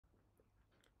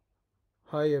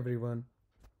Hi everyone.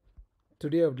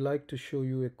 Today I would like to show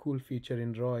you a cool feature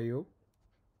in drawio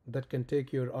that can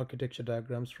take your architecture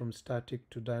diagrams from static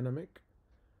to dynamic,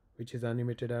 which is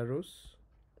animated arrows.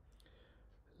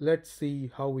 Let's see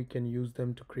how we can use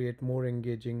them to create more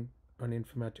engaging and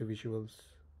informative visuals.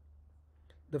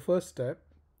 The first step,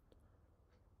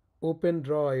 open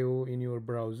drawio in your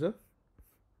browser.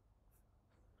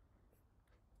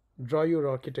 Draw your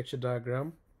architecture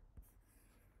diagram.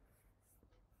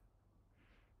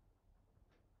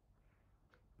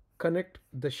 Connect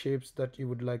the shapes that you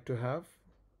would like to have,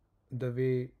 the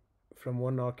way from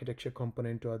one architecture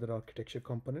component to other architecture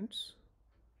components.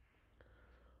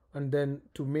 And then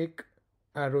to make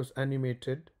arrows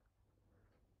animated,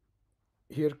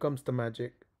 here comes the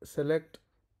magic. Select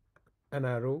an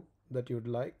arrow that you'd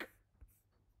like.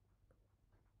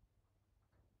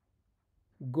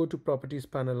 Go to Properties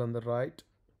panel on the right.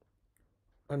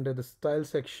 Under the Style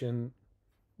section,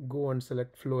 go and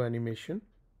select Flow Animation.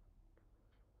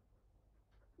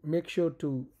 Make sure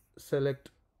to select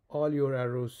all your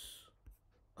arrows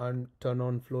and turn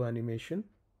on Flow Animation.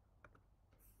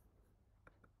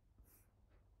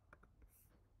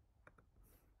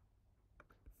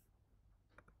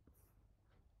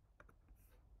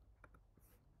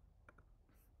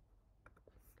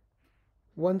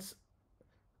 Once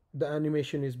the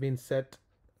animation is being set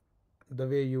the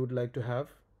way you would like to have,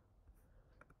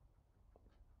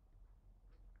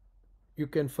 you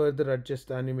can further adjust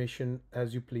the animation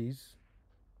as you please.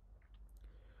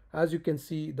 As you can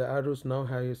see, the arrows now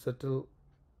have a subtle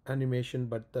animation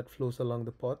but that flows along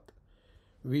the path,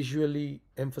 visually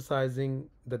emphasizing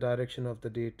the direction of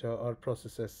the data or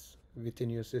processes within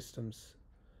your systems.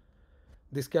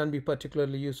 This can be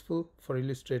particularly useful for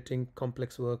illustrating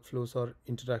complex workflows or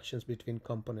interactions between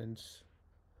components.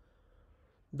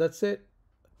 That's it.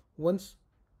 Once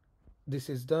this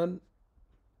is done,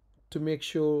 to make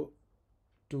sure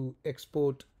to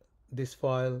export this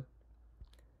file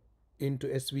into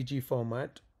SVG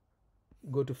format,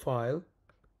 go to File,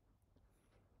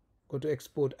 go to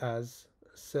Export As,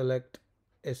 select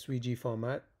SVG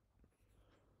format,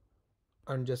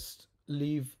 and just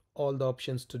leave all the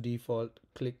options to default.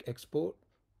 Click Export.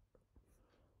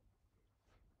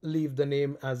 Leave the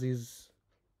name as is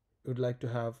you'd like to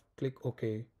have. Click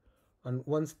OK. And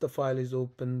once the file is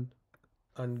open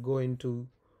and go into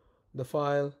the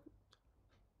file,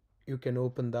 you can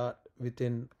open that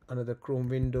within another Chrome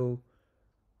window,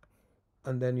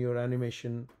 and then your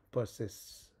animation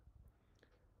persists.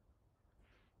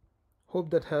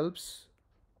 Hope that helps.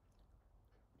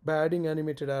 By adding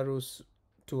animated arrows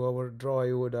to our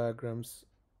drawio diagrams,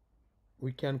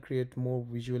 we can create more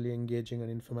visually engaging and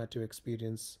informative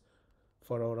experience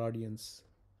for our audience.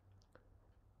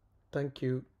 Thank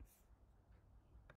you.